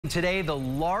Today, the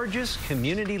largest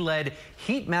community-led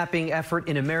heat mapping effort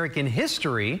in American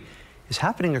history is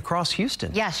happening across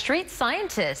Houston. Yeah, street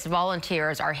scientists,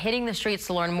 volunteers are hitting the streets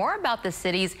to learn more about the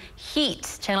city's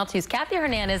heat. Channel 2's Kathy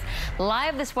Hernandez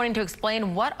live this morning to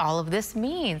explain what all of this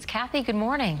means. Kathy, good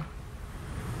morning.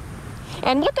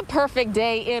 And what the perfect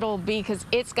day it'll be, because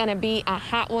it's going to be a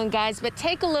hot one, guys. But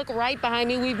take a look right behind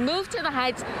me. We've moved to the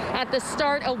heights at the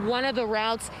start of one of the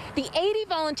routes. The 80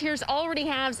 volunteers already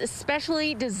have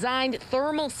specially designed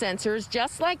thermal sensors,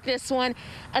 just like this one,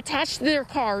 attached to their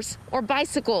cars or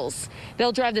bicycles.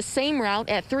 They'll drive the same route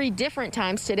at 3 different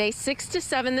times today, 6 to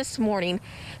 7 this morning,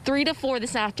 3 to 4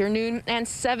 this afternoon, and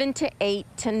 7 to 8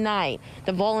 tonight.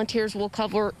 The volunteers will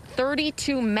cover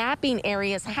 32 mapping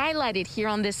areas highlighted here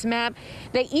on this map.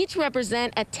 They each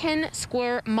represent a 10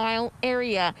 square mile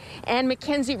area. And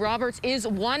Mackenzie Roberts is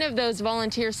one of those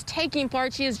volunteers taking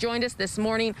part. She has joined us this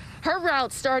morning. Her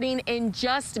route starting in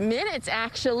just minutes,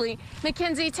 actually.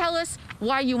 Mackenzie, tell us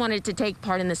why you wanted to take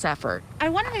part in this effort. I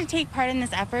wanted to take part in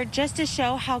this effort just to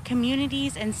show how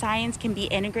communities and science can be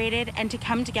integrated and to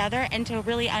come together and to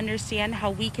really understand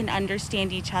how we can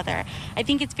understand each other. I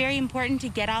think it's very important to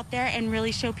get out there and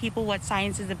really show people what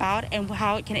science is about and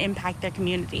how it can impact their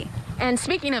community. And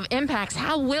speaking of impacts,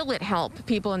 how will it help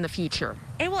people in the future?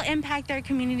 It will impact their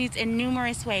communities in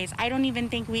numerous ways. I don't even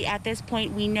think at this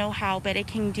point we know how, but it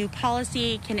can do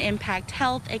policy, it can impact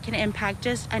health, it can impact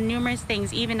just numerous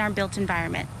things, even our built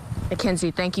environment.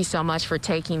 Mackenzie, thank you so much for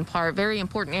taking part. Very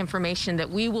important information that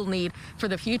we will need for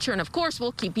the future. And of course,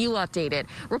 we'll keep you updated.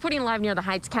 Reporting live near the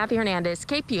Heights, Kathy Hernandez,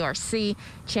 KPRC,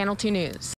 Channel 2 News.